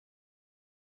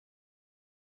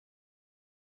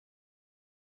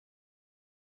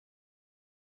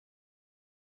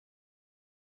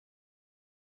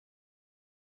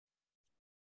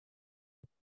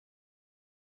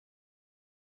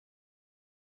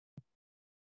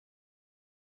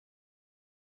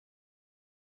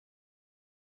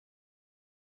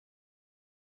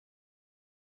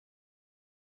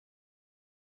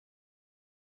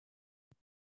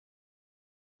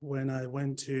when I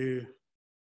went to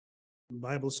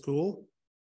Bible school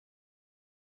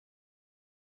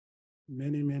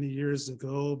many, many years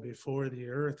ago, before the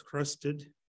earth crusted.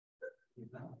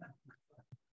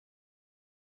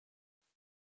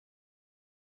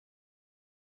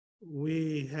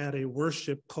 We had a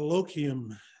worship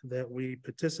colloquium that we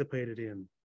participated in.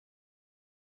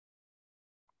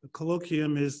 The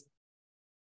colloquium is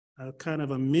a kind of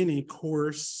a mini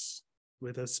course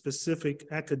with a specific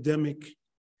academic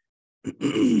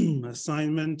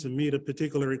assignment to meet a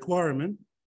particular requirement.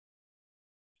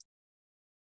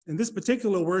 And this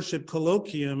particular worship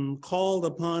colloquium called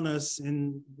upon us,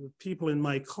 in people in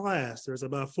my class, there's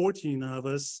about 14 of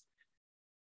us,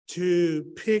 to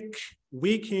pick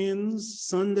weekends,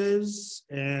 Sundays,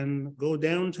 and go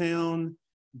downtown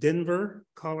Denver,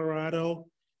 Colorado,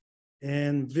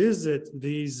 and visit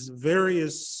these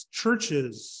various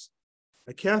churches,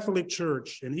 a Catholic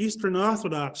church, an Eastern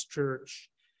Orthodox church,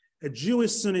 a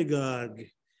Jewish synagogue,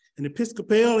 an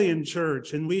Episcopalian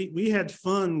church. And we had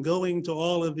fun going to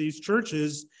all of these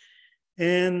churches.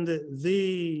 And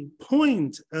the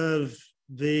point of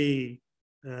the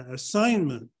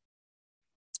assignment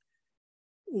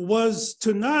was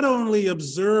to not only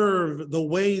observe the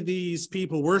way these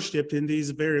people worshiped in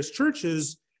these various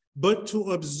churches, but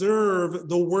to observe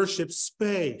the worship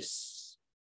space.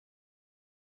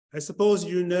 I suppose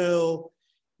you know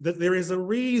that there is a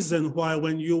reason why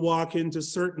when you walk into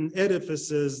certain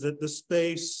edifices that the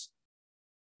space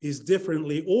is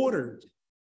differently ordered.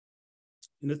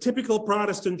 In a typical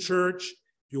Protestant church,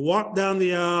 you walk down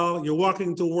the aisle, you're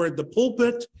walking toward the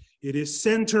pulpit, it is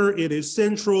center, it is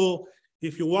central.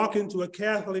 If you walk into a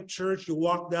Catholic church, you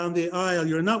walk down the aisle,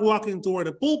 you're not walking toward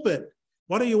a pulpit.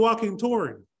 What are you walking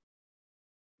toward?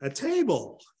 A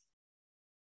table,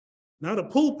 not a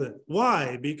pulpit.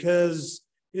 Why? Because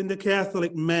in the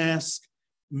Catholic Mass,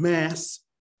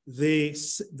 the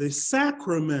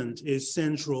sacrament is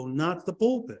central, not the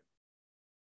pulpit.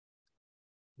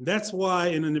 That's why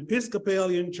in an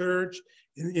Episcopalian church,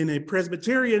 in a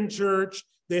Presbyterian church,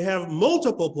 they have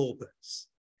multiple pulpits.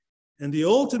 And the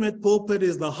ultimate pulpit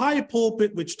is the high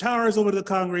pulpit, which towers over the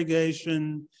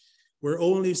congregation, where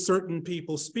only certain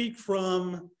people speak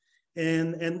from.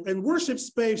 And worship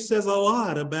space says a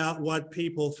lot about what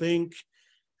people think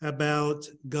about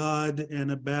God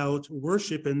and about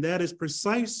worship. And that is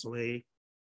precisely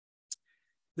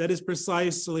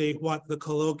what the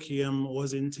colloquium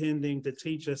was intending to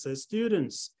teach us as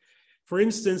students. For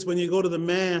instance, when you go to the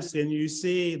Mass and you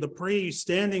see the priest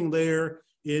standing there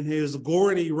in his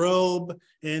gaudy robe,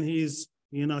 and he's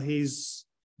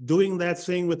doing that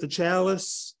thing with the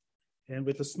chalice and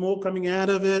with the smoke coming out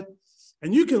of it.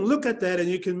 And you can look at that and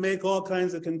you can make all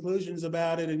kinds of conclusions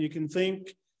about it, and you can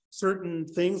think certain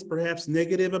things, perhaps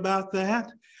negative about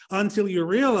that, until you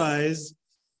realize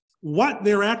what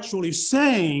they're actually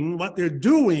saying, what they're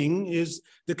doing is,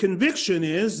 the conviction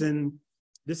is, and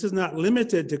this is not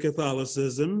limited to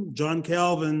Catholicism, John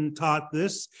Calvin taught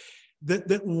this,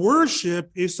 that worship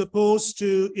is supposed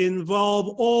to involve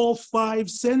all five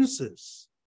senses,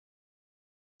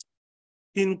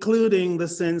 including the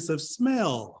sense of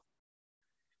smell.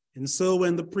 And so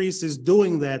when the priest is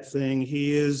doing that thing,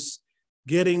 he is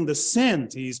getting the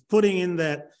scent, he's putting in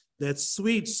that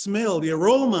sweet smell, the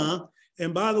aroma.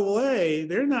 And by the way,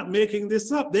 they're not making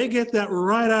this up. They get that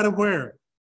right out of where?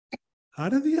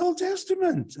 Out of the Old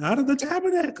Testament, out of the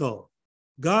tabernacle.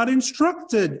 God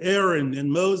instructed Aaron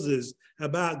and Moses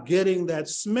about getting that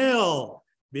smell,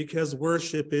 because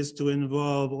worship is to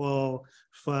involve all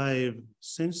five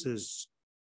senses.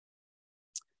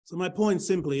 So my point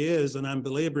simply is, and I'm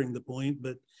belaboring the point,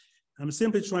 but I'm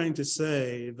simply trying to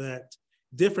say that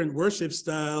different worship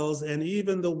styles, and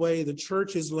even the way the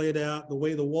church is laid out, the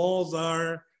way the walls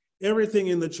are, everything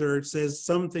in the church says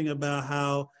something about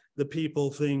how the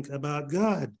people think about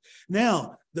God.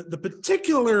 Now, the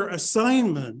particular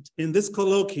assignment in this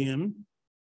colloquium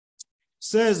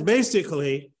says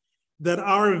basically that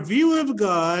our view of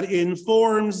God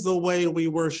informs the way we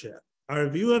worship. Our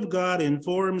view of God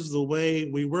informs the way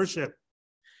we worship.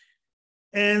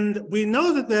 And we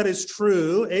know that that is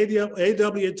true.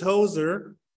 A.W.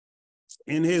 Tozer,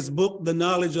 in his book, The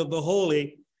Knowledge of the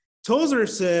Holy, Tozer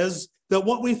says that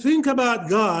what we think about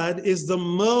God is the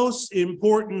most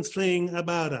important thing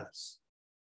about us.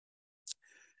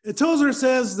 Tozer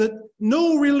says that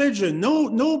no religion,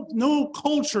 no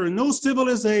culture, no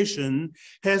civilization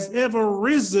has ever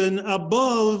risen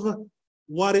above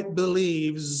what it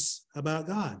believes about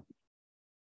God.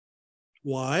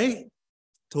 Why?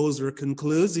 Tozer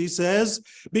concludes, he says,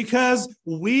 because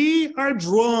we are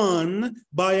drawn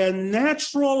by a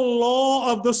natural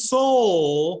law of the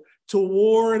soul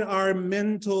toward our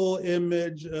mental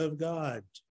image of God.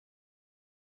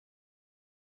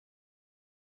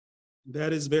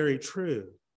 That is very true.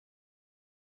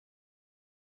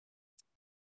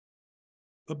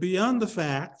 But beyond the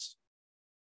fact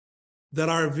that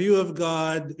our view of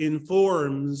God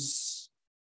informs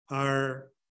our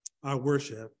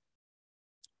worship,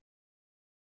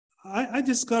 I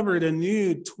discovered a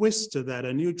new twist to that,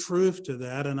 a new truth to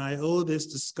that, and I owe this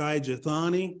to Skye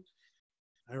Jethani.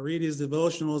 I read his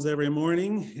devotionals every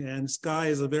morning, and Skye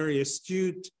is a very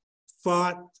astute,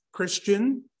 thought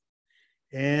Christian.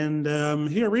 And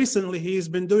here recently, he's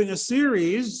been doing a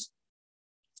series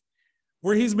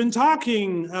where he's been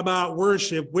talking about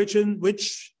worship,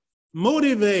 which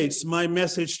motivates my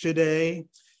message today.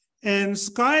 And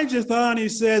Skye Jethani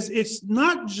says it's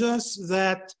not just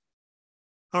that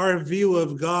our view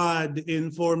of God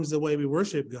informs the way we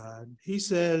worship God. He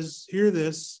says, hear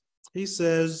this, he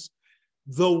says,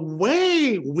 the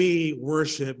way we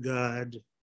worship God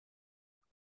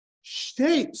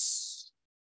shapes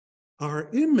our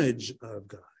image of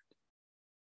God.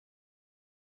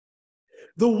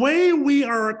 The way we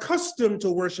are accustomed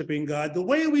to worshiping God, the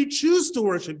way we choose to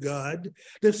worship God,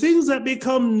 the things that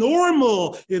become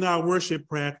normal in our worship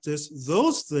practice,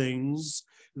 those things,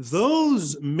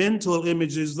 those mental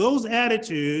images, those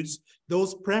attitudes,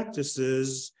 those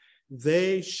practices,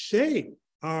 they shape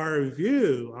our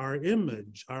view, our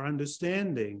image, our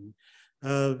understanding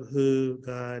of who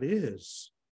God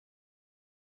is.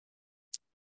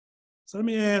 So let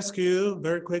me ask you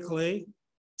very quickly,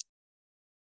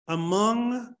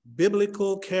 among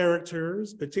biblical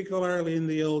characters, particularly in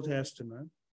the Old Testament,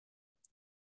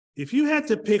 if you had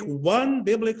to pick one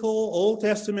biblical Old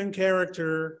Testament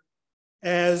character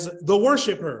as the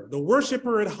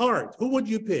worshiper at heart, who would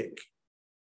you pick?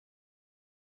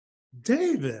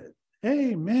 David.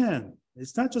 Amen.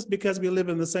 It's not just because we live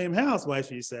in the same house why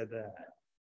she said that.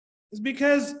 It's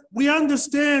because we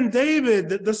understand David,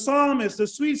 the psalmist, the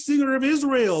sweet singer of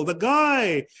Israel, the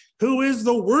guy who is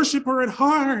the worshiper at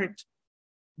heart.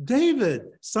 David,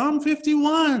 Psalm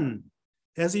 51,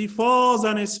 as he falls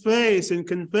on his face in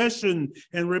confession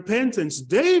and repentance.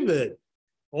 David,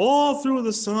 all through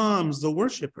the Psalms, the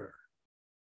worshiper.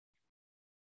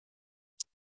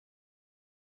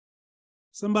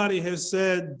 Somebody has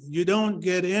said, you don't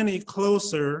get any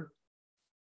closer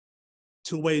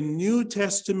to a New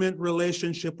Testament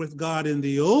relationship with God in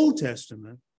the Old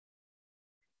Testament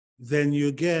than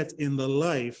you get in the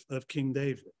life of King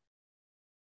David.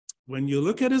 When you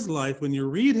look at his life, when you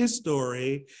read his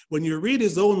story, when you read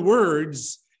his own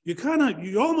words, you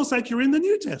almost like you're in the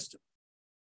New Testament.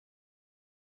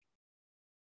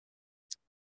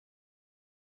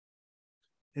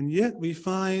 And yet we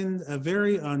find a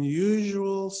very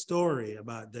unusual story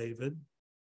about David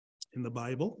in the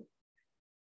Bible.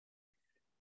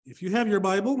 If you have your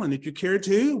Bible, and if you care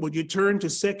to, would you turn to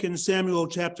 2 Samuel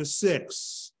chapter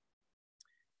 6?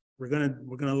 We're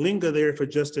gonna linger there for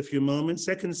just a few moments.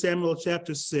 2 Samuel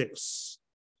chapter 6.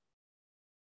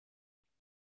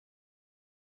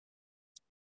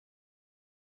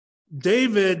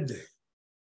 David, it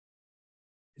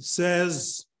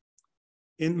says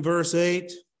in verse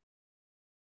 8,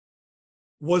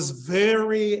 was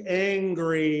very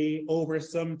angry over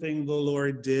something the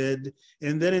Lord did.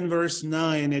 And then in verse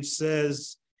 9, it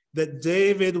says that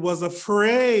David was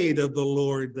afraid of the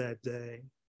Lord that day.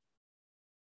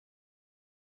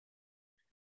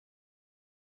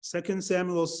 2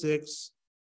 Samuel 6,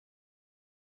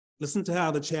 listen to how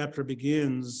the chapter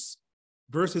begins.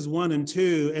 Verses 1 and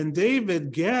 2, and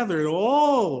David gathered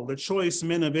all the choice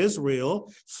men of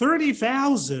Israel,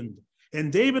 30,000.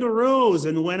 And David arose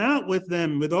and went out with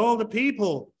them, with all the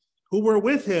people who were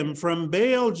with him from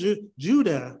Baal,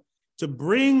 Judah, to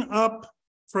bring up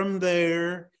from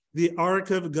there the ark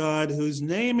of God, whose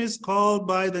name is called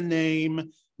by the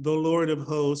name, the Lord of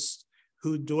hosts,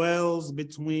 who dwells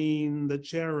between the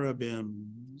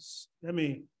cherubims. Let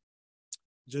me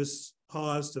just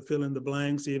pause to fill in the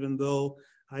blanks, even though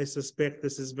I suspect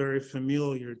this is very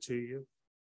familiar to you.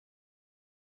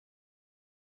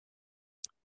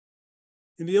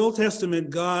 In the Old Testament,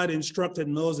 God instructed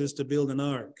Moses to build an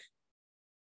ark,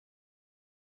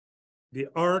 the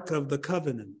Ark of the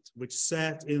Covenant, which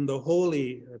sat in the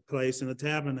holy place in the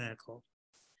tabernacle,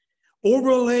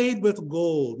 overlaid with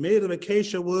gold, made of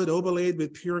acacia wood, overlaid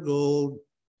with pure gold.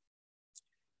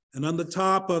 And on the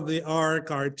top of the ark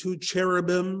are two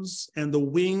cherubims, and the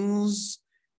wings,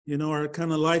 are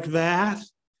kind of like that.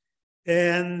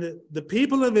 And the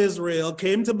people of Israel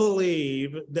came to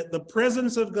believe that the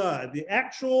presence of God, the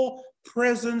actual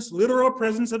presence, literal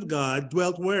presence of God,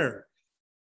 dwelt where?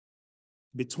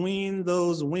 between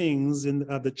those wings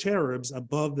of the cherubs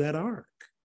above that ark.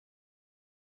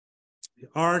 The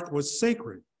ark was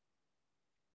sacred.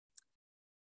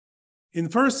 In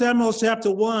 1 Samuel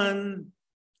chapter 1,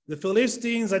 the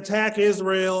Philistines attack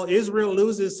Israel. Israel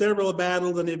loses several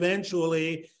battles, and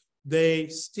eventually they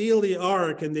steal the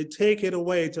ark and they take it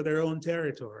away to their own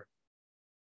territory.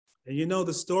 And you know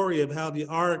the story of how the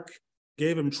ark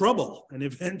gave them trouble, and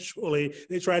eventually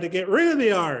they tried to get rid of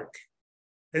the ark.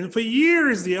 And for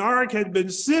years, the ark had been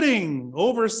sitting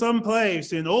over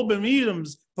someplace in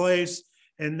Obed-Edom's place,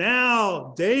 and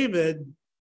now David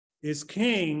is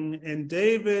king, and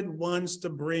David wants to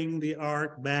bring the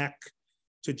ark back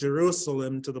to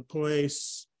Jerusalem, to the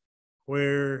place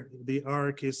where the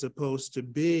ark is supposed to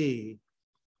be.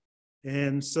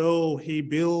 And so he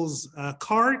builds a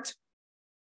cart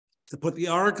to put the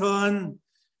ark on.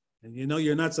 And you know,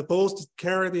 you're not supposed to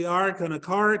carry the ark on a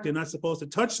cart. You're not supposed to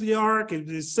touch the ark. It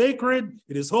is sacred.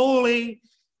 It is holy.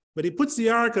 But he puts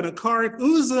the ark on a cart.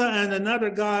 Uzzah and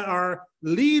another guy are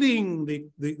leading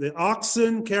the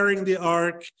oxen carrying the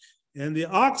ark. And the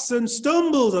oxen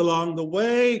stumbles along the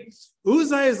way.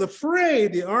 Uzzah is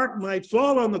afraid the ark might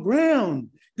fall on the ground.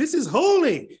 This is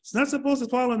holy. It's not supposed to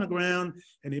fall on the ground.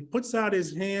 And he puts out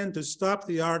his hand to stop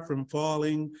the ark from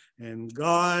falling. And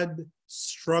God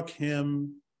struck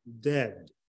him dead.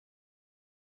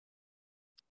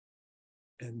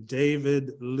 And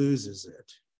David loses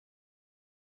it.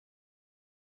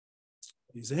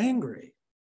 He's angry.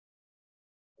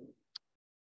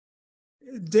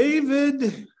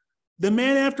 David, the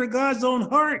man after God's own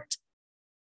heart,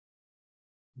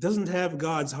 doesn't have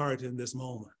God's heart in this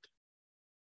moment.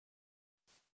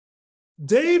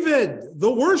 David,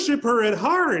 the worshiper at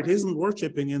heart, isn't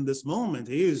worshiping in this moment.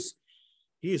 He is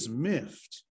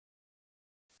miffed.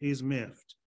 He's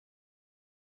miffed.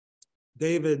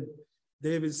 David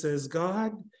says,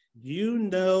 God, you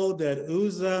know that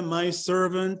Uzzah, my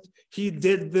servant, he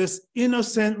did this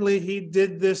innocently. He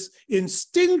did this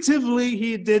instinctively.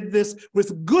 He did this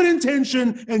with good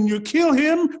intention, and you kill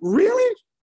him? Really?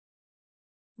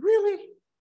 Really?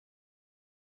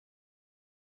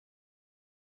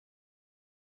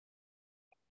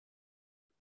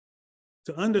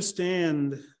 To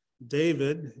understand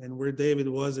David and where David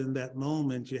was in that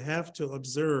moment, you have to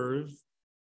observe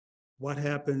what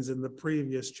happens in the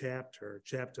previous chapter,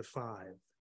 chapter 5.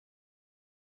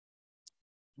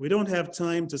 We don't have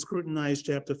time to scrutinize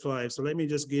chapter 5, so let me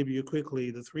just give you quickly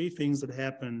the three things that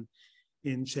happen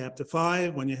in chapter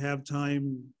 5. When you have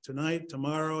time tonight,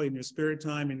 tomorrow, in your spirit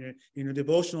time, in your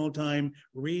devotional time,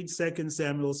 read 2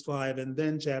 Samuel 5 and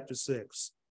then chapter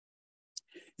 6.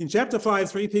 In chapter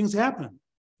 5, three things happen.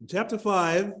 In chapter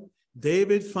 5,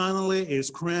 David finally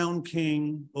is crowned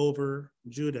king over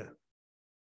Judah.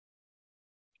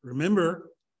 Remember,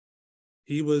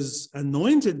 he was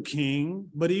anointed king,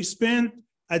 but he spent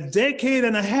a decade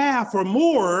and a half or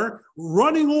more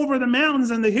running over the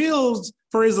mountains and the hills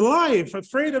for his life,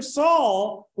 afraid of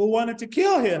Saul, who wanted to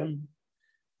kill him.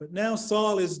 But now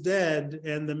Saul is dead,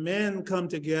 and the men come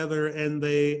together and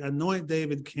they anoint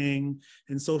David king.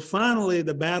 And so finally,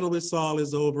 the battle with Saul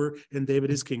is over and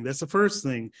David is king. That's the first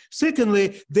thing.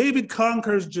 Secondly, David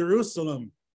conquers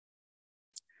Jerusalem.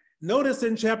 Notice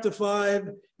in chapter 5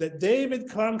 that David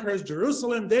conquers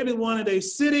Jerusalem. David wanted a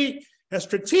city, a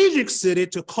strategic city,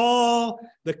 to call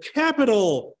the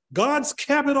capital, God's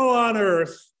capital on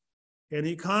earth. And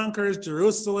he conquers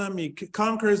Jerusalem. He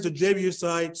conquers the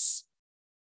Jebusites.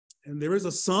 And there is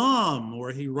a psalm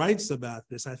where he writes about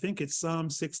this. I think it's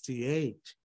Psalm 68.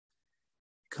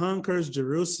 Conquers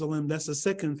Jerusalem. That's the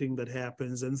second thing that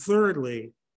happens. And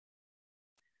thirdly,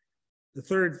 the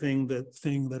third thing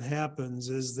that happens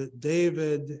is that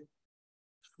David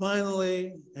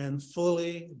finally and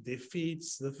fully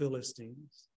defeats the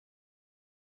Philistines.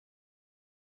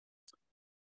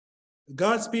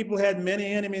 God's people had many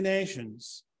enemy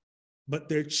nations, but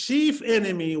their chief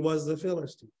enemy was the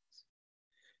Philistines.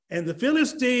 And the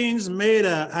Philistines made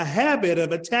a habit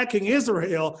of attacking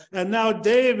Israel, and now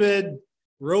David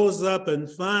rose up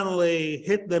and finally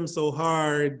hit them so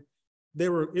hard,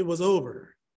 it was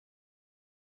over.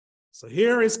 So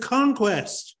here is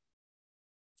conquest.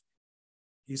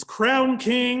 He's crowned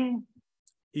king.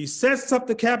 He sets up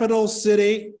the capital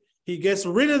city. He gets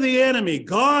rid of the enemy.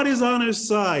 God is on his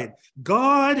side.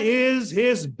 God is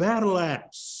his battle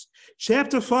axe.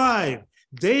 Chapter 5.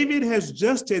 David has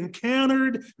just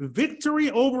encountered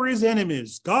victory over his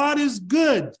enemies. God is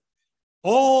good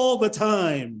all the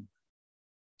time.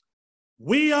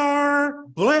 We are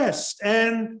blessed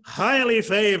and highly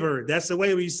favored. That's the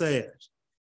way we say it.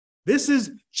 This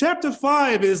is chapter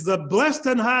 5 is the blessed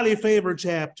and highly favored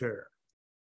chapter.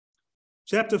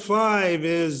 Chapter 5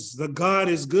 is the God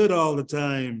is good all the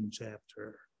time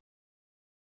chapter.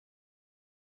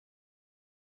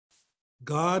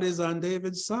 God is on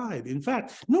David's side. In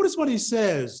fact, notice what he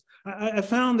says. I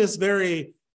found this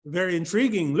very, very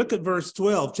intriguing. Look at verse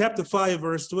 12, chapter 5,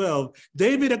 verse 12.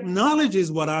 David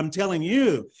acknowledges what I'm telling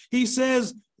you. He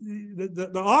says,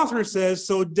 the author says,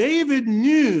 so David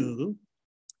knew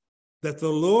that the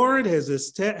Lord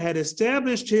had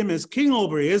established him as king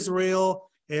over Israel,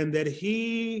 and that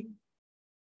he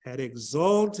had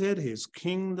exalted his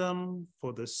kingdom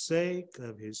for the sake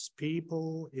of his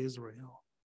people Israel.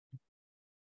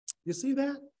 You see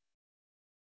that?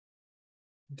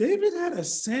 David had a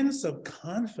sense of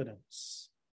confidence,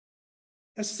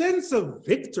 a sense of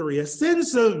victory, a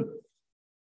sense of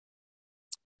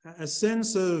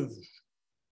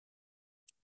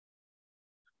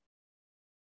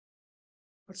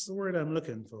what's the word I'm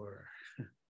looking for?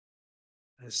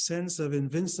 A sense of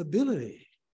invincibility.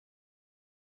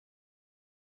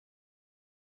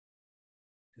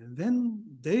 And then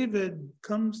David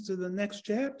comes to the next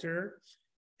chapter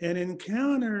and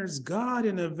encounters God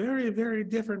in a very, very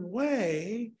different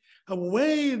way, a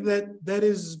way that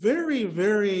is very,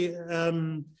 very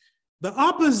the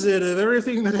opposite of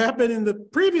everything that happened in the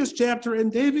previous chapter,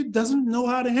 and David doesn't know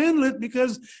how to handle it,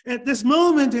 because at this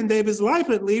moment in David's life,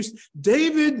 at least,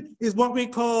 David is what we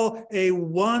call a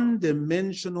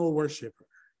one-dimensional worshiper.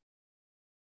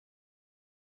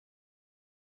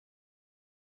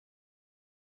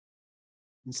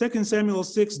 In 2 Samuel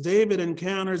 6, David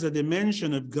encounters a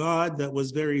dimension of God that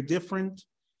was very different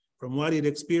from what he'd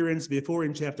experienced before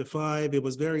in chapter 5. It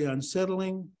was very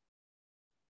unsettling.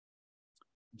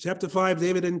 In chapter 5,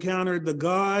 David encountered the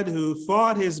God who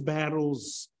fought his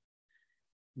battles.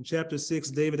 In chapter 6,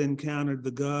 David encountered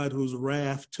the God whose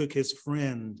wrath took his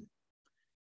friend.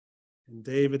 And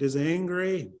David is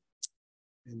angry,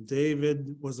 and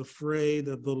David was afraid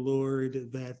of the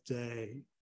Lord that day.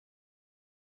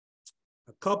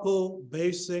 A couple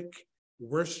basic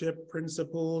worship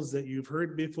principles that you've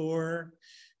heard before,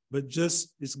 but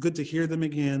just it's good to hear them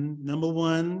again. Number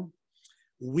one,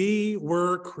 we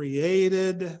were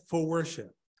created for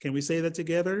worship. Can we say that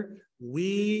together?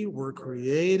 We were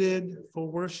created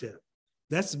for worship.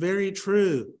 That's very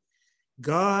true.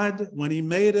 God, when he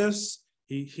made us,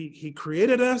 he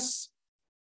created us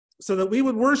so that we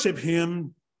would worship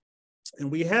him. And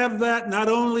we have that not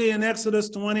only in Exodus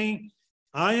 20,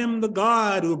 I am the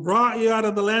God who brought you out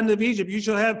of the land of Egypt. You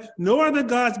shall have no other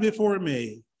gods before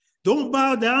me. Don't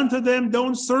bow down to them.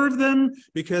 Don't serve them,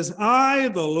 because I,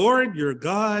 the Lord, your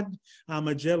God, I'm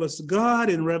a jealous God.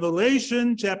 In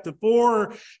Revelation chapter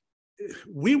 4,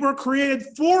 we were created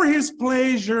for his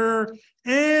pleasure,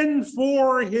 and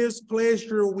for his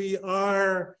pleasure we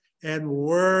are and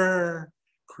were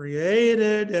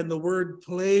created. And the word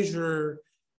pleasure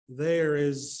there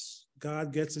is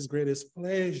God gets his greatest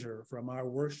pleasure from our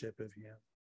worship of him.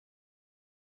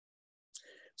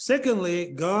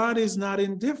 Secondly, God is not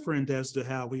indifferent as to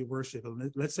how we worship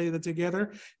him. Let's say that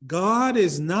together. God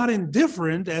is not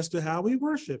indifferent as to how we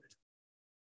worship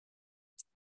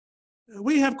him.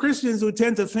 We have Christians who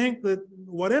tend to think that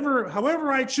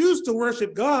however I choose to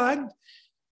worship God,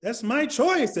 that's my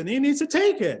choice and he needs to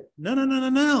take it.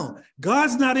 No.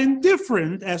 God's not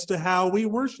indifferent as to how we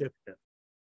worship him.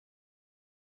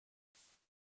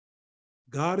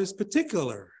 God is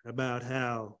particular about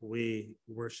how we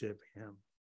worship him.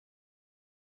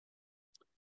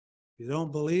 If you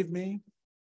don't believe me,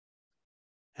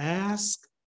 ask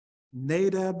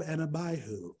Nadab and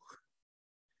Abihu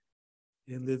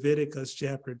in Leviticus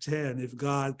chapter 10 if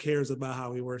God cares about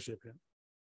how we worship him.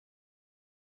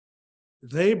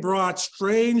 They brought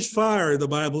strange fire, the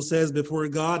Bible says, before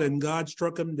God, and God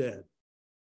struck them dead.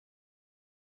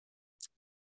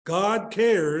 God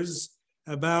cares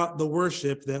about the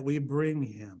worship that we bring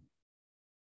him.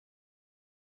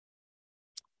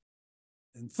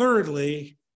 And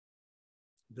thirdly,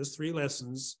 just 3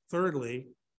 lessons. Thirdly,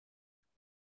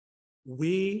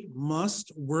 we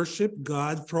must worship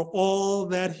God for all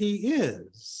that he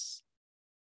is,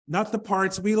 not the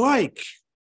parts we like.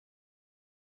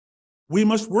 We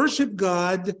must worship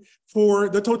God for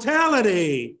the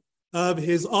totality of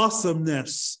his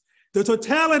awesomeness, the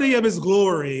totality of his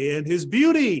glory and his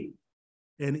beauty,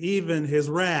 and even his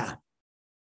wrath.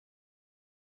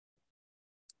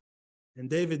 And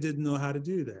David didn't know how to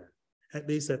do that, at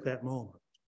least at that moment.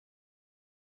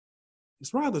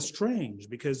 It's rather strange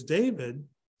because David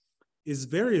is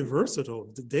very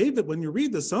versatile. David, when you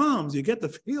read the Psalms, you get the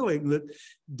feeling that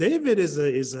David is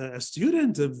a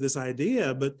student of this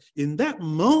idea, but in that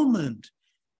moment,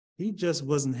 he just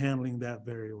wasn't handling that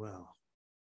very well.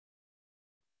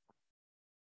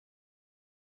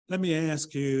 Let me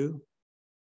ask you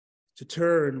to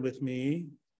turn with me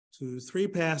to 3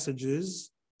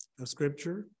 passages of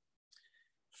Scripture.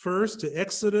 First, to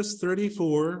Exodus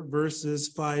 34, verses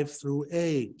 5 through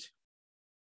 8.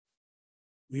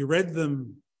 We read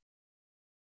them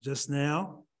just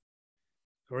now,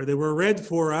 or they were read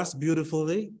for us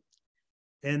beautifully.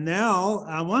 And now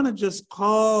I want to just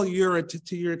call to your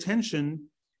attention,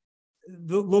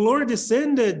 the Lord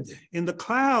descended in the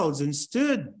clouds and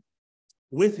stood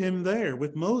with him there,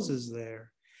 with Moses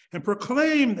there, and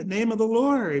proclaimed the name of the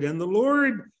Lord. And the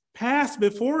Lord passed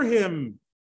before him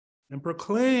and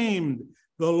proclaimed,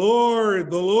 the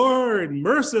Lord,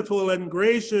 merciful and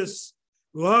gracious,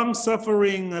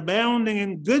 long-suffering, abounding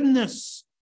in goodness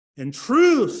and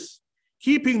truth,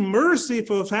 keeping mercy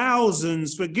for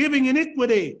thousands, forgiving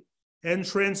iniquity and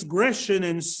transgression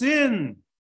and sin.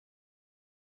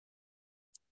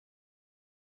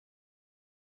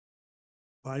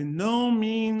 By no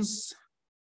means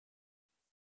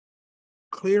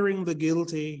clearing the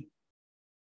guilty,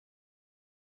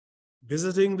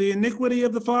 visiting the iniquity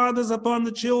of the fathers upon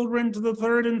the children to the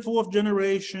 3rd and 4th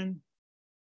generation.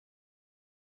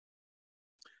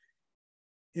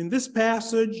 In this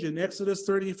passage in Exodus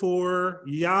 34,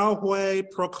 Yahweh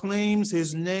proclaims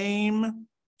his name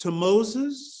to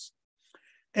Moses.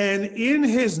 And in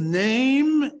his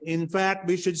name, in fact,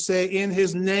 we should say in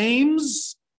his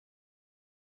names,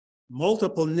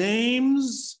 multiple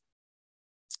names,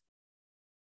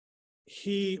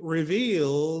 he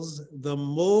reveals the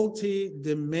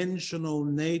multi-dimensional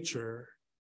nature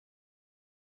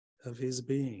of his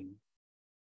being.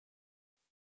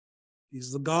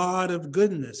 He's the God of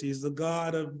goodness. He's the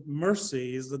God of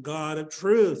mercy. He's the God of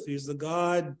truth. He's the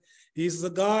God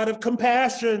of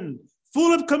compassion,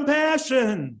 full of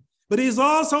compassion. But he's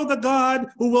also the God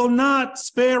who will not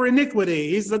spare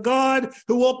iniquity. He's the God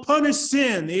who will punish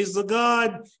sin. He's the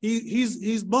God,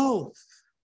 he's both.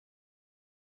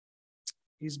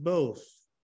 He's both.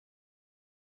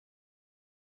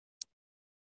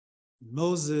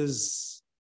 Moses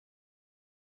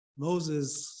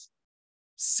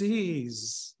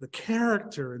sees the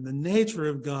character and the nature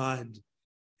of God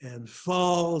and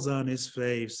falls on his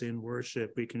face in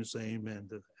worship. We can say amen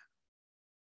to that.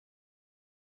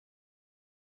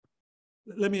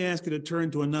 Let me ask you to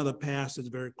turn to another passage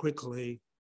very quickly.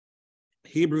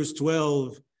 Hebrews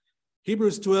 12,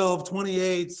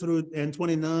 28 through and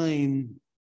 29.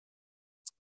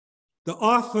 The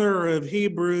author of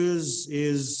Hebrews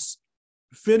is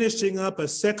finishing up a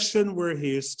section where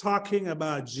he is talking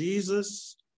about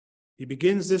Jesus. He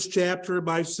begins this chapter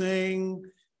by saying,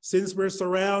 since we're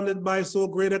surrounded by so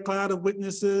great a cloud of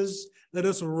witnesses, let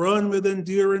us run with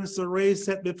endurance the race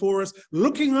set before us,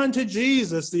 looking unto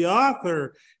Jesus, the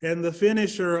author and the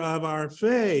finisher of our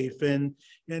faith. And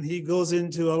he goes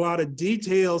into a lot of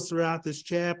details throughout this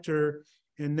chapter.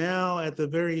 And now at the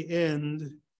very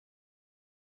end,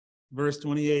 verse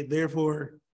 28,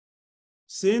 therefore,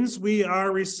 since we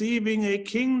are receiving a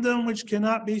kingdom which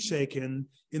cannot be shaken,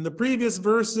 in the previous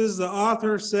verses, the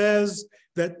author says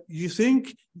that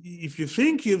if you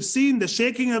think you've seen the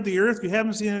shaking of the earth, you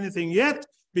haven't seen anything yet,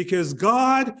 because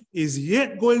God is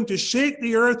yet going to shake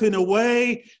the earth in a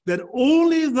way that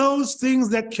only those things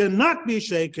that cannot be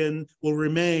shaken will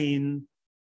remain.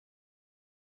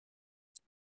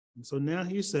 And so now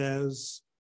he says,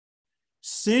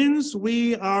 since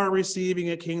we are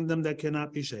receiving a kingdom that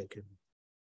cannot be shaken,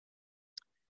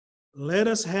 let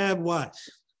us have what?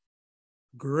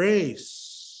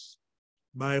 Grace,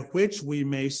 by which we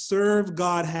may serve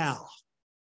God how?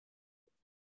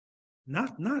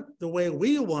 Not the way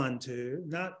we want to,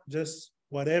 not just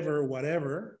whatever,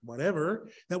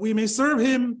 that we may serve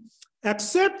him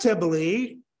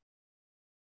acceptably.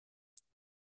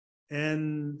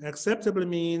 And acceptably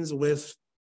means with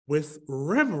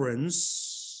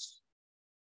reverence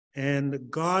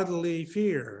and godly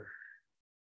fear.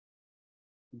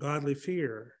 Godly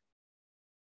fear.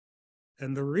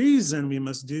 And the reason we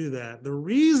must do that, the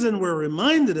reason we're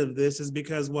reminded of this is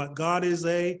because what? God is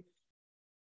a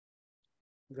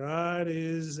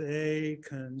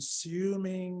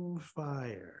consuming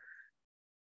fire.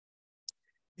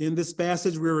 In this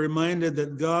passage, we're reminded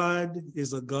that God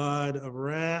is a God of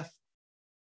wrath.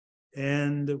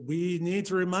 And we need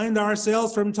to remind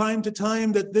ourselves from time to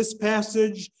time that this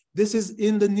passage, this is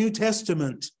in the New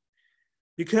Testament.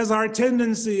 Because our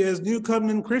tendency as New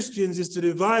Covenant Christians is to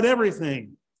divide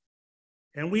everything.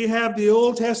 And we have the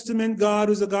Old Testament God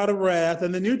who's a God of wrath,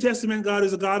 and the New Testament God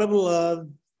who's a God of love.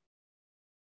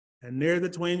 And there the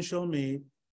twain shall meet.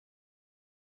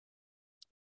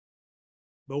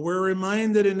 But we're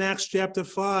reminded in Acts chapter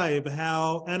 5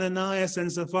 how Ananias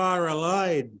and Sapphira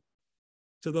lied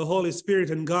to the Holy Spirit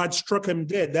and God struck him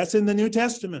dead. That's in the New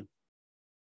Testament.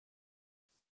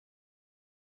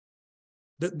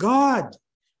 That God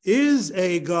is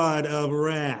a God of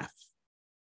wrath.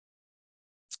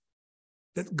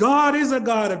 That God is a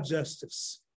God of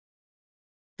justice.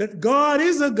 That God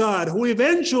is a God who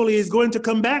eventually is going to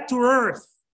come back to earth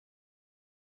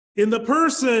in the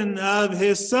person of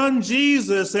his son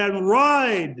Jesus and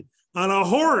ride on a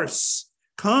horse,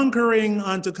 conquering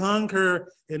unto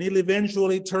conquer, and he'll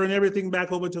eventually turn everything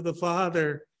back over to the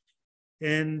Father.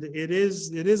 And it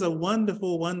is a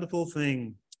wonderful, wonderful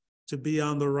thing to be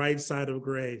on the right side of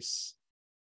grace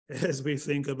as we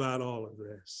think about all of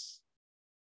this.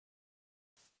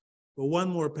 But one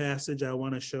more passage I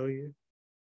want to show you.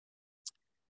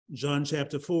 John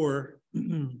chapter 4.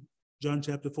 John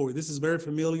chapter 4. This is very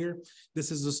familiar.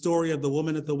 This is the story of the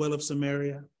woman at the well of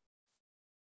Samaria.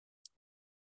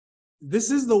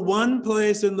 This is the one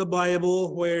place in the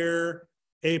Bible where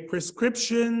a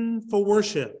prescription for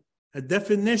worship, a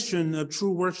definition of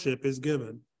true worship is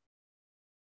given.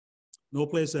 No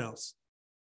place else.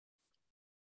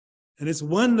 And it's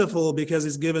wonderful because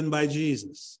it's given by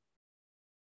Jesus.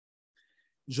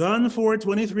 John 4,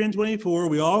 23 and 24,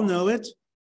 we all know it.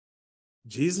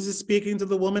 Jesus is speaking to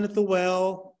the woman at the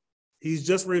well. He's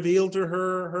just revealed to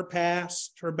her her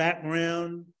past, her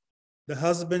background, the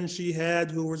husband she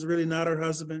had who was really not her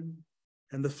husband,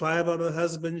 and the 5 other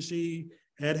husbands she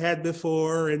had had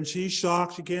before, and she's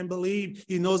shocked. She can't believe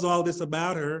he knows all this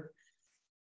about her.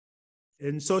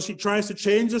 And so she tries to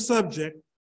change the subject.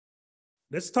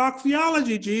 Let's talk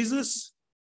theology, Jesus.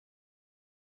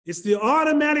 It's the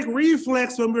automatic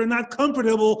reflex when we're not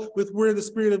comfortable with where the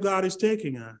Spirit of God is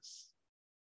taking us.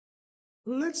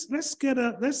 Let's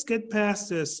get past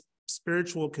this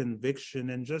spiritual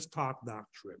conviction and just talk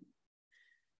doctrine.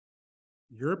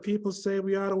 Your people say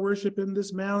we ought to worship in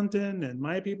this mountain, and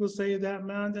my people say that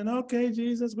mountain. Okay,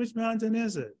 Jesus, which mountain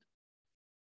is it?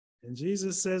 And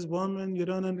Jesus says, woman, you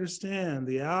don't understand.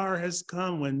 The hour has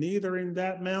come when neither in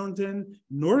that mountain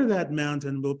nor that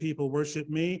mountain will people worship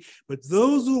me. But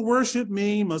those who worship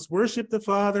me must worship the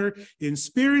Father in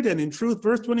spirit and in truth.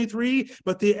 Verse 23,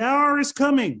 but the hour is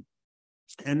coming,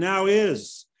 and now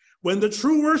is, when the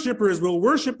true worshipers will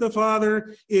worship the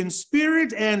Father in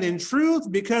spirit and in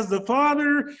truth, because the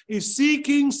Father is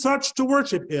seeking such to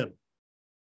worship him.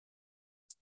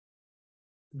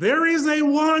 There is a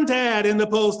want ad in the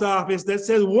post office that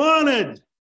says, wanted,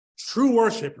 true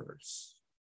worshipers.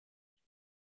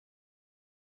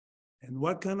 And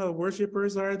what kind of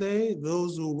worshipers are they?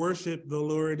 Those who worship the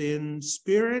Lord in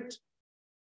spirit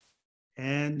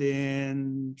and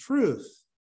in truth.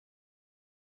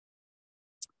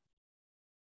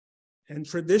 And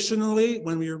traditionally,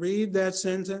 when we read that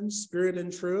sentence, spirit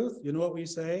and truth, you know what we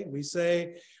say? We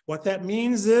say, what that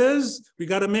means is we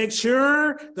got to make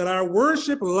sure that our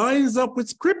worship lines up with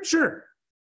Scripture.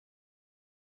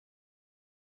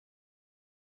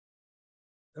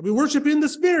 That we worship in the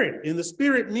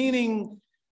Spirit meaning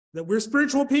that we're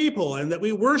spiritual people and that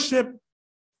we worship,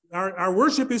 our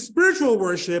worship is spiritual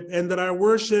worship, and that our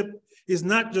worship is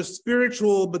not just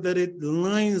spiritual, but that it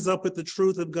lines up with the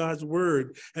truth of God's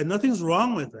word. And nothing's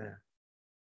wrong with that.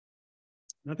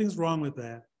 Nothing's wrong with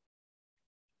that.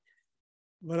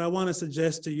 But I want to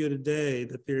suggest to you today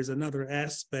that there's another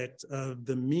aspect of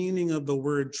the meaning of the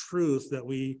word truth that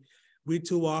we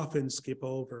too often skip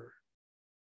over.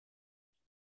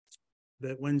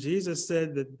 That when Jesus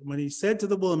said that, when he said to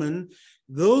the woman,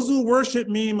 those who worship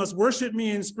me must worship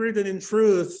me in spirit and in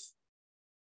truth,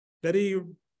 that he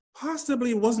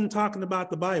possibly wasn't talking about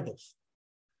the Bible.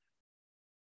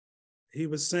 He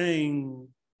was saying,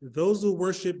 those who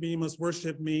worship me must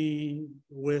worship me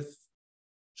with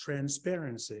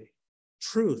transparency,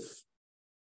 truth.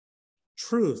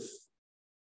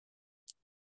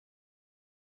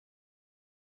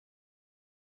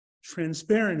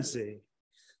 Transparency.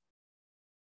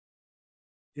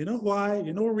 You know why?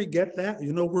 You know where we get that?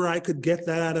 You know where I could get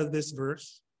that out of this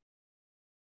verse?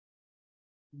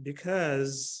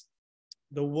 Because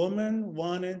the woman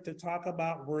wanted to talk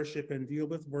about worship and deal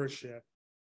with worship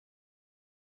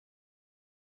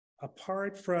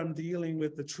apart from dealing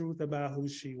with the truth about who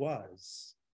she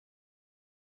was.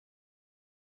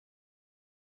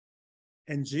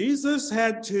 And Jesus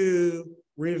had to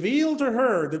reveal to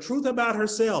her the truth about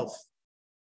herself.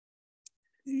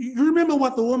 You remember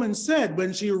what the woman said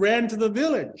when she ran to the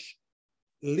village,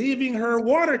 leaving her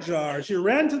water jar. She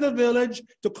ran to the village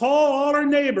to call all her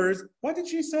neighbors. What did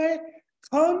she say?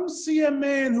 Come see a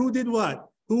man who did what?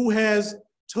 Who has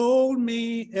told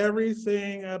me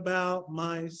everything about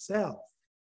myself.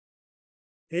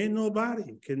 Ain't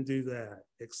nobody can do that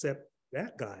except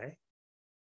that guy.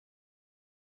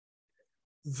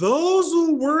 Those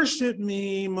who worship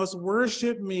me must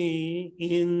worship me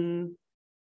in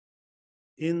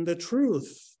the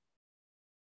truth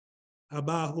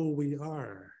about who we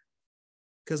are,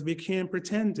 because we can't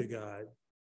pretend to God.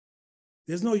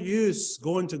 There's no use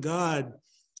going to God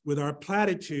with our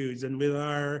platitudes and with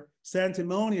our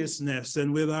sanctimoniousness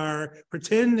and with our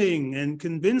pretending and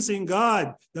convincing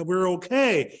God that we're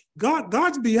okay.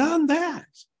 God's beyond that.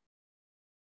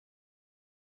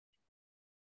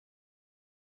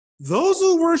 Those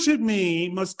who worship me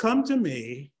must come to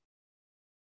me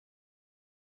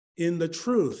in the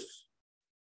truth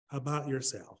about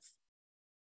yourself.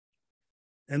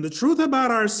 And the truth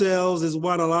about ourselves is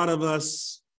what a lot of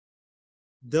us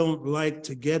don't like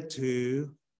to get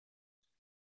to.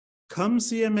 Come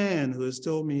see a man who has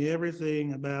told me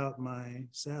everything about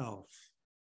myself.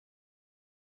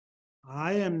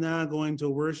 I am now going to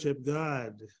worship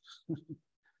God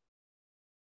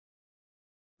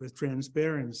with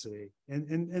transparency.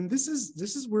 And this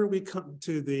is where we come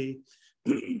to the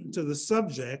to the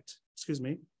subject,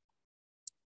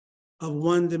 of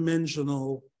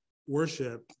one-dimensional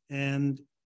worship. And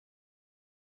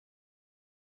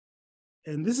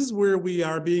this is where we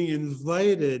are being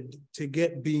invited to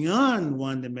get beyond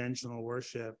one-dimensional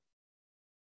worship.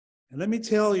 And let me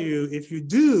tell you, if you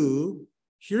do,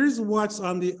 here's what's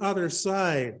on the other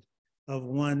side of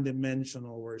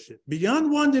one-dimensional worship.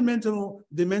 Beyond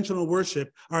one-dimensional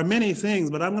worship are many things,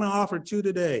 but I'm going to offer two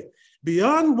today.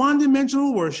 Beyond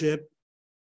one-dimensional worship,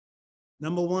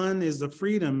 number one is the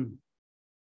freedom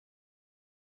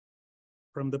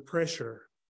from the pressure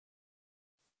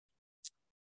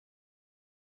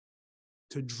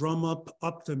to drum up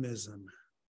optimism.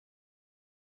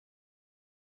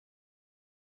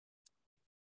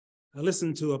 I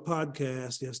listened to a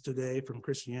podcast yesterday from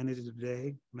Christianity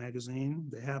Today magazine.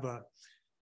 They have a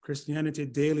Christianity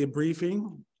Daily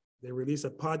Briefing. They release a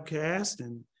podcast,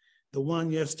 and the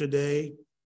one yesterday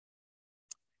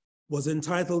was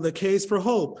entitled "The Case for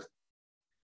Hope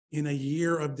in a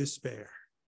Year of Despair."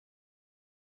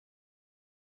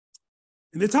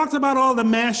 And they talked about all the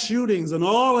mass shootings and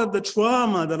all of the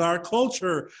trauma that our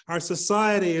culture, our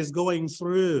society is going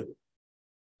through.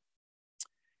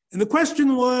 And the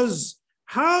question was,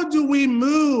 how do we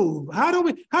move? How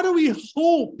do we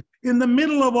hope in the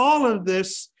middle of all of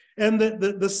this? And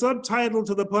the subtitle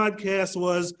to the podcast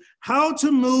was "How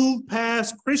to Move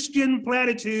Past Christian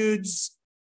Platitudes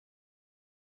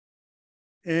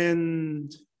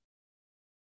and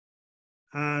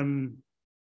How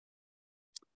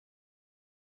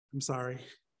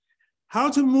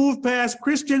to Move Past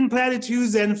Christian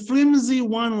Platitudes and Flimsy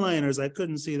One-Liners." I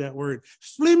couldn't see that word.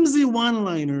 Flimsy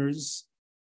one-liners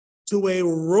to a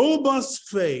robust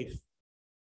faith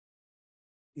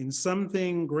in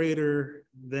something greater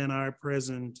than our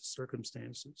present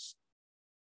circumstances.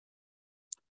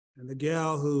 And the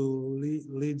gal who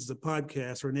leads the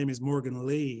podcast, her name is Morgan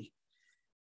Lee,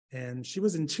 and she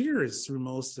was in tears through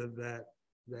most of that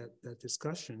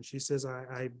discussion. She says,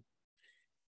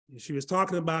 she was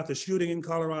talking about the shooting in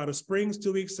Colorado Springs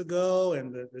 2 weeks ago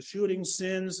and the shooting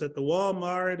since at the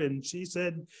Walmart. And she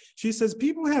says,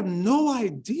 people have no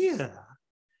idea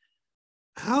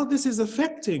how this is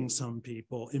affecting some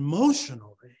people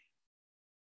emotionally.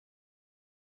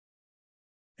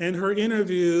 And her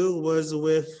interview was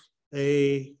with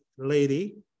a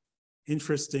lady,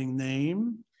 interesting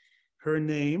name. Her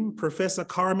name, Professor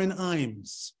Carmen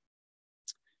Imes.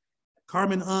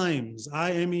 Carmen Imes,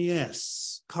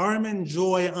 I-M-E-S, Carmen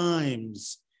Joy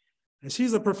Imes. And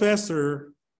she's a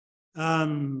professor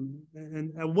and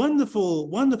a wonderful,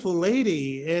 wonderful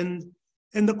lady. And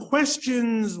the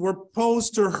questions were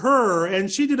posed to her, and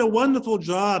she did a wonderful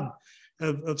job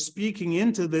of speaking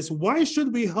into this. Why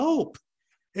should we hope?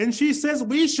 And she says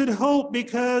we should hope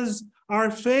because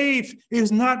our faith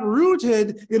is not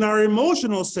rooted in our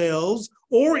emotional selves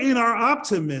or in our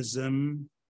optimism,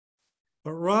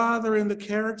 but rather in the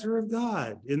character of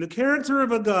God, in the character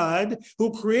of a God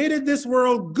who created this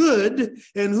world good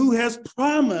and who has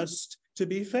promised to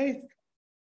be faithful.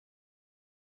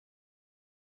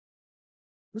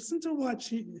 Listen to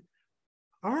what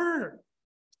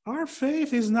our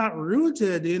faith is not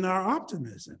rooted in our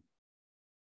optimism.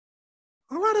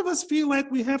 A lot of us feel like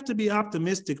we have to be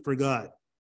optimistic for God.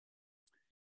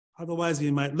 Otherwise, he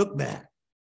might look bad.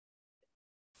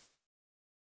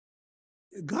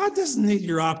 God doesn't need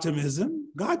your optimism.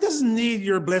 God doesn't need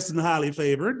your blessed and highly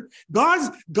favored.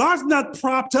 God's not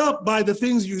propped up by the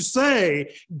things you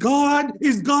say. God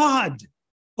is God,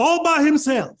 all by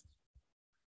himself.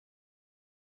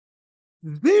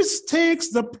 This takes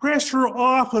the pressure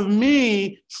off of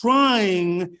me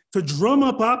trying to drum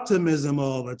up optimism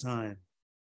all the time.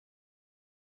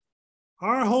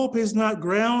 Our hope is not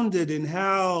grounded in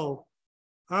how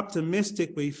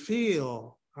optimistic we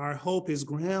feel. Our hope is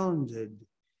grounded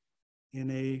in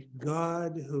a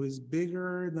God who is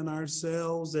bigger than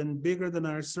ourselves and bigger than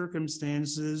our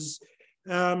circumstances.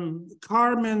 Carmen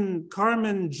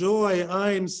Joy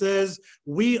Ein says,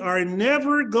 we are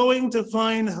never going to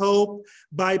find hope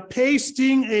by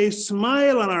pasting a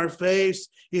smile on our face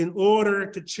in order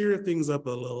to cheer things up a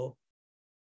little,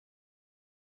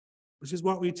 which is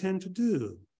what we tend to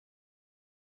do.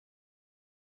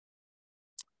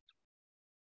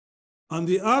 On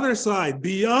the other side,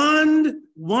 beyond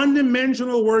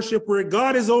one-dimensional worship where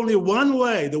God is only one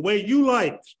way, the way you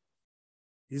like,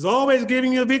 he's always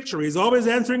giving you victory. He's always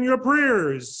answering your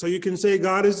prayers, so you can say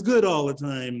God is good all the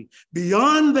time.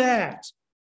 Beyond that,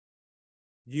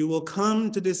 you will come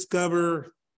to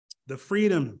discover the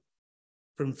freedom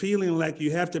from feeling like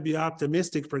you have to be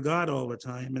optimistic for God all the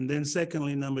time. And then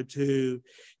secondly, number two,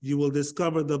 you will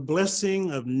discover the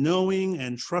blessing of knowing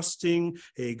and trusting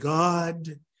a God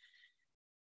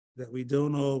that we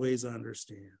don't always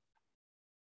understand.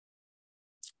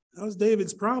 That was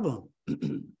David's problem.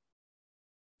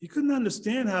 He couldn't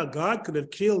understand how God could have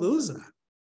killed Uzzah.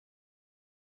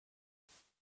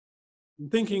 I'm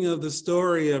thinking of the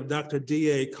story of Dr.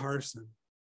 D.A. Carson.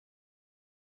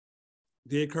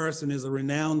 D.A. Carson is a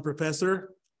renowned professor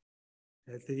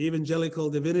at the Evangelical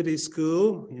Divinity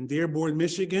School in Dearborn,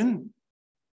 Michigan,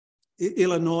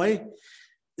 Illinois.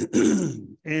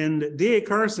 And D.A.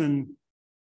 Carson,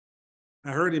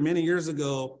 I heard him many years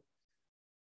ago,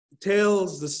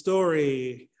 tells the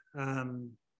story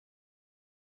of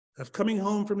coming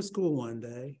home from school one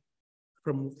day,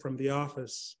 from the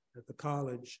office at the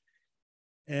college,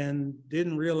 and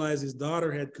didn't realize his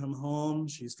daughter had come home.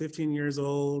 She's 15 years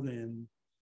old, and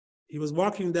he was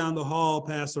walking down the hall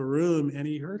past a room, and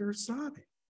he heard her sobbing,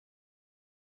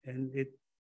 and it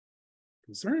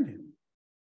concerned him.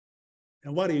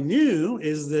 And what he knew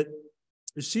is that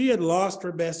she had lost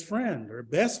her best friend. Her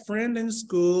best friend in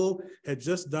school had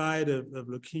just died of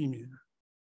leukemia.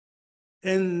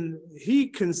 And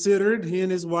he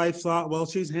and his wife thought, well,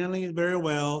 she's handling it very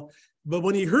well. But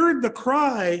when he heard the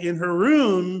cry in her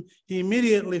room, he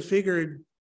immediately figured,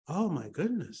 oh my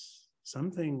goodness,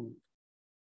 something.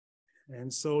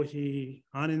 And so he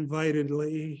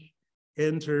uninvitedly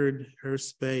entered her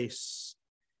space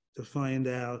to find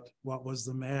out what was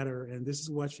the matter. And this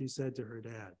is what she said to her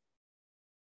dad.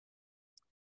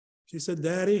 She said,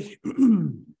 Daddy,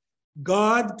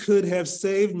 God could have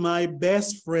saved my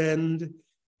best friend,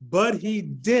 but he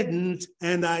didn't,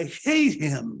 and I hate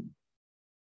him.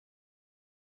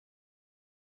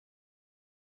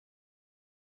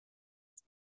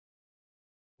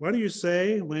 What do you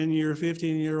say when your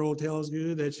 15-year-old tells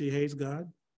you that she hates God?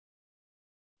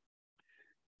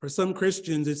 For some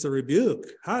Christians, it's a rebuke.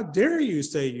 How dare you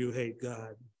say you hate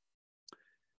God?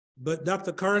 But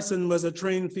Dr. Carson was a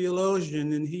trained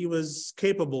theologian, and he was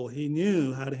capable. He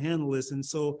knew how to handle this. And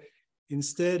so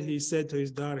instead, he said to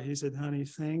his daughter, he said, honey,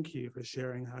 thank you for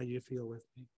sharing how you feel with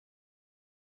me.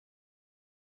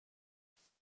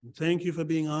 And thank you for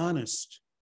being honest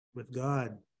with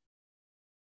God.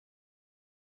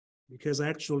 Because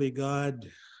actually, God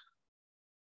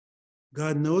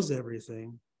knows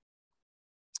everything,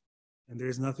 and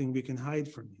there's nothing we can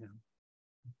hide from him.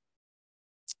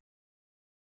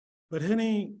 But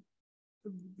honey,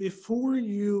 before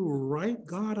you write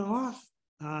God off,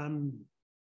 I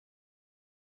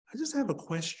just have a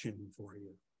question for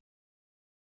you.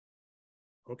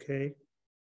 Okay?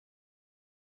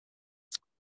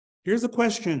 Here's a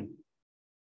question.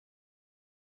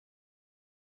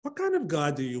 What kind of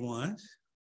God do you want?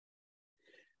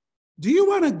 Do you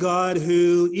want a God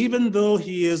who, even though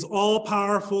he is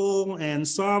all-powerful and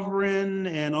sovereign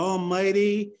and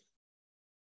almighty,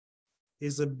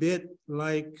 is a bit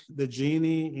like the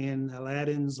genie in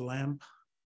Aladdin's lamp?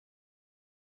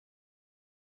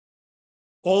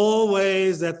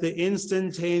 Always at the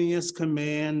instantaneous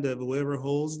command of whoever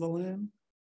holds the lamp,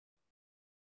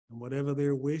 and whatever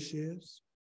their wish is.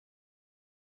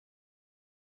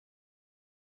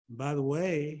 By the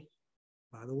way,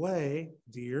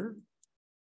 dear,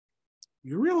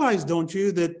 you realize, don't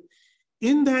you, that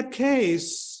in that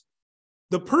case,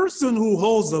 the person who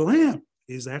holds the lamp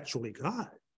is actually God,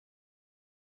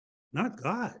 not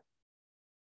God.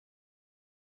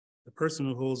 The person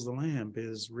who holds the lamp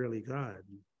is really God.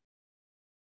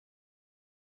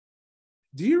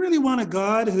 Do you really want a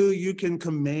God who you can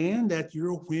command at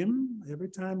your whim every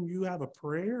time you have a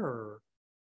prayer or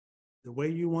the way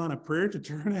you want a prayer to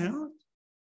turn out?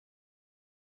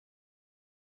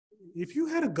 If you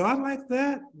had a God like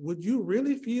that, would you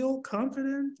really feel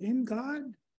confident in God?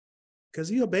 Because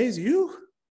he obeys you?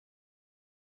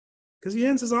 Because he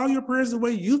answers all your prayers the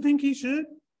way you think he should?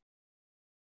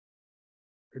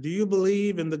 Or do you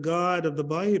believe in the God of the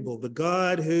Bible, the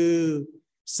God who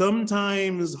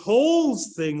sometimes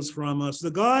holds things from us,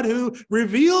 the God who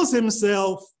reveals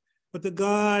himself, but the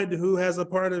God who has a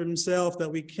part of himself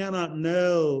that we cannot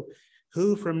know,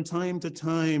 who from time to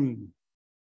time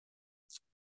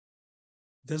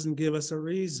doesn't give us a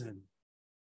reason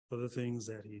for the things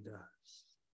that he does,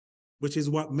 which is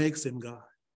what makes him God.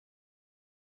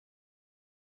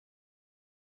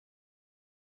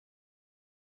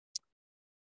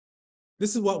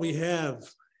 This is what we have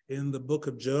in the book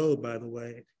of Job, by the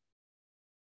way.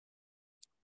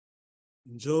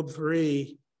 In Job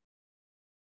 3,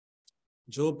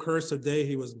 Job cursed the day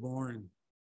he was born.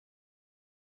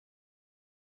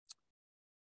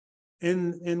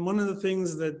 And one of the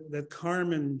things that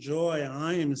Carmen Joy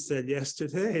Imes said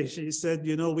yesterday, she said,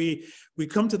 we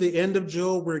come to the end of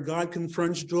Job where God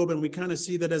confronts Job, and we kind of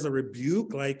see that as a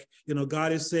rebuke, like,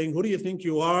 God is saying, who do you think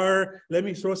you are? Let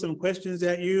me throw some questions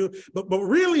at you. But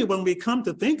really, when we come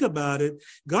to think about it,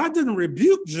 God didn't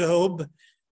rebuke Job.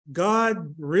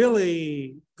 God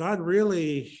really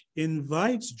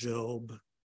invites Job.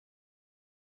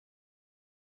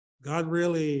 God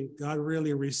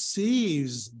really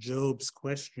receives Job's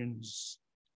questions.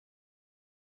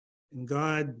 And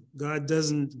God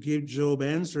doesn't give Job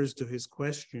answers to his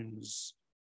questions.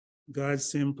 God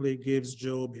simply gives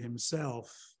Job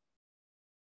himself.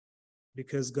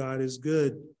 Because God is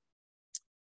good.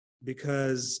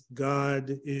 Because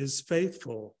God is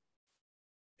faithful.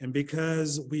 And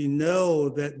because we know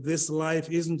that this life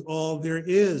isn't all there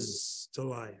is to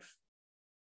life.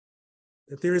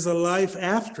 That there is a life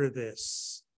after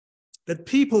this, that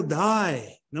people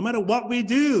die. No matter what we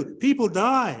do, people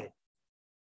die.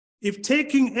 If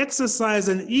taking exercise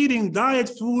and eating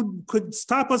diet food could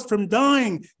stop us from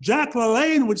dying, Jack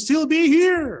LaLanne would still be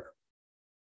here.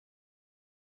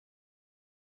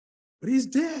 But he's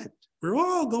dead. We're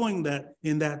all going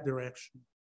in that direction.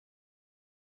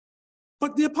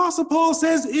 But the Apostle Paul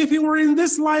says, if it were in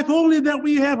this life only that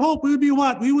we have hope, we would be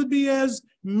what? We would be as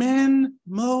men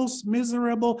most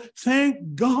miserable.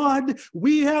 Thank God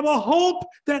we have a hope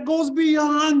that goes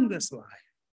beyond this life.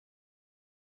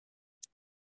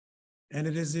 And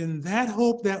it is in that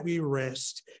hope that we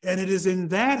rest. And it is in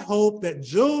that hope that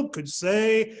Job could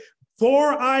say,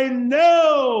 for I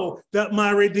know that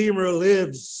my Redeemer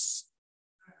lives.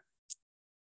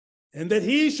 And that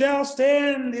he shall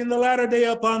stand in the latter day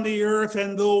upon the earth,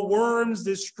 and though worms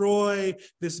destroy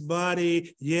this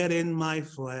body, yet in my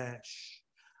flesh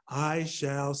I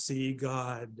shall see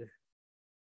God.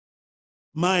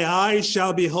 My eyes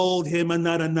shall behold him and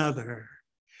not another.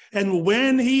 And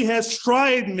when he has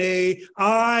tried me,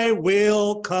 I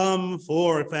will come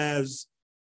forth as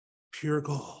pure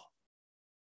gold.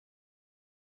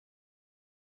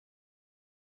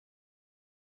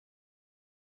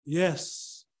 Yes.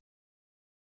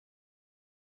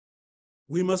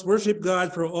 We must worship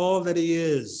God for all that he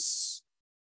is.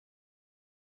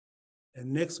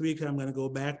 And next week, I'm going to go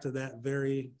back to that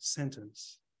very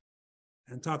sentence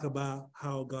and talk about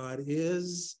how God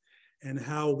is and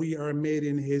how we are made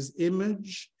in his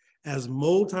image as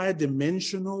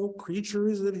multidimensional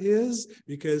creatures of his,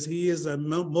 because he is a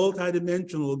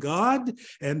multidimensional God,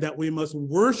 and that we must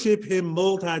worship him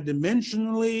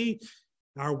multidimensionally.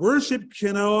 Our worship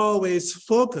can always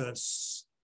focus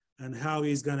and how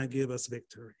he's going to give us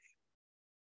victory,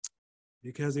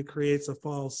 because it creates a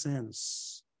false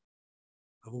sense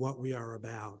of what we are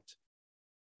about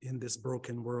in this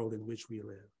broken world in which we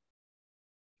live.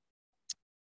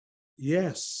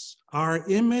 Yes, our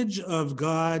image of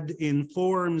God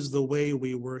informs the way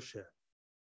we worship.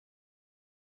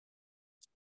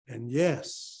 And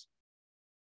yes,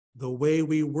 the way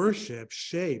we worship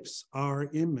shapes our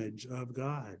image of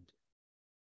God.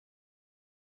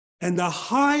 And a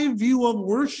high view of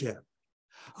worship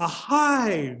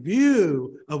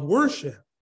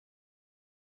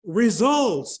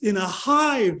results in a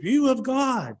high view of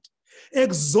God.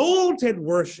 Exalted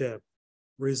worship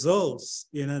results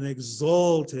in an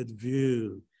exalted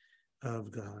view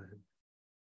of God.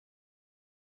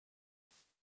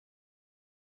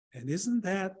 And isn't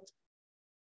that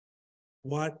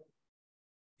what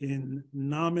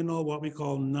we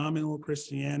call nominal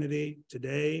Christianity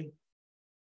today,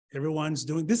 everyone's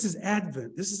doing? This is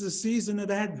Advent. This is a season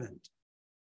of Advent.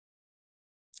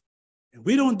 And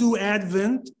we don't do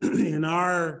Advent in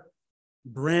our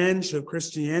branch of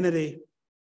Christianity.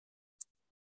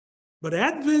 But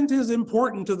Advent is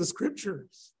important to the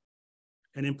scriptures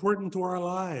and important to our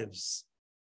lives.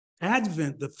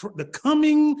 Advent, the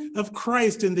coming of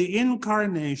Christ in the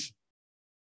incarnation.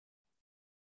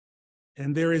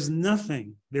 And there is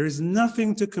nothing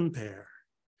to compare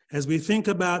as we think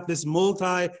about this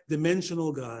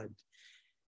multi-dimensional God.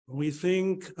 When we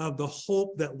think of the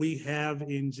hope that we have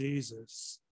in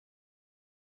Jesus.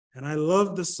 And I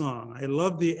love the song. I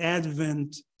love the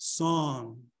Advent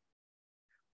song.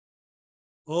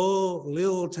 Oh,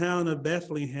 little town of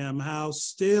Bethlehem, how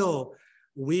still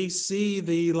we see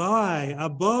thee lie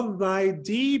above thy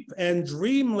deep and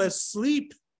dreamless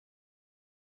sleep.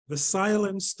 The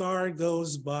silent star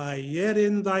goes by, yet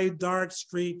in thy dark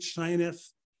street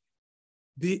shineth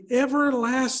the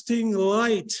everlasting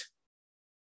light.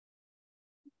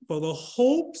 For the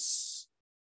hopes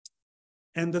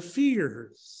and the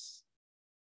fears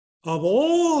of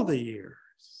all the years,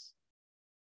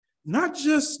 not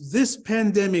just this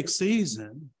pandemic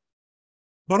season,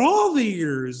 but all the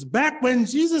years, back when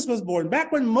Jesus was born,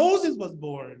 back when Moses was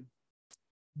born,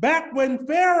 back when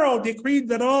Pharaoh decreed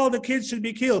that all the kids should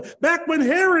be killed, back when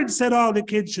Herod said all the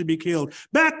kids should be killed,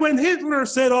 back when Hitler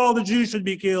said all the Jews should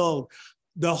be killed,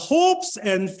 the hopes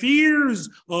and fears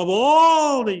of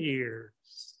all the years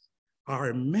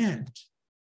are met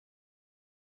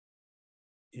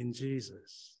in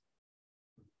Jesus,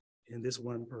 in this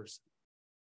one person.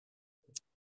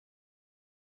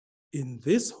 In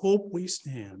this hope we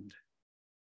stand,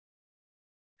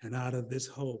 and out of this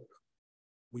hope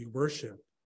we worship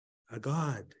a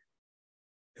God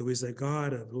who is a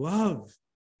God of love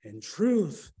and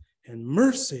truth and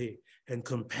mercy and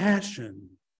compassion,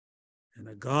 and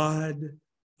a God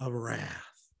of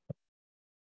wrath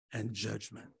and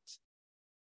judgment,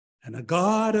 and a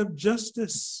God of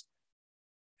justice,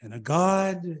 and a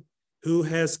God who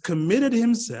has committed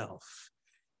himself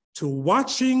to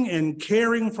watching and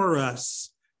caring for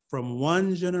us from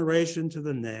one generation to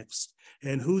the next,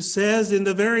 and who says in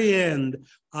the very end,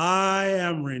 I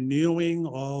am renewing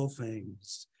all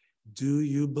things. Do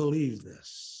you believe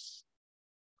this?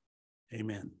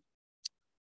 Amen.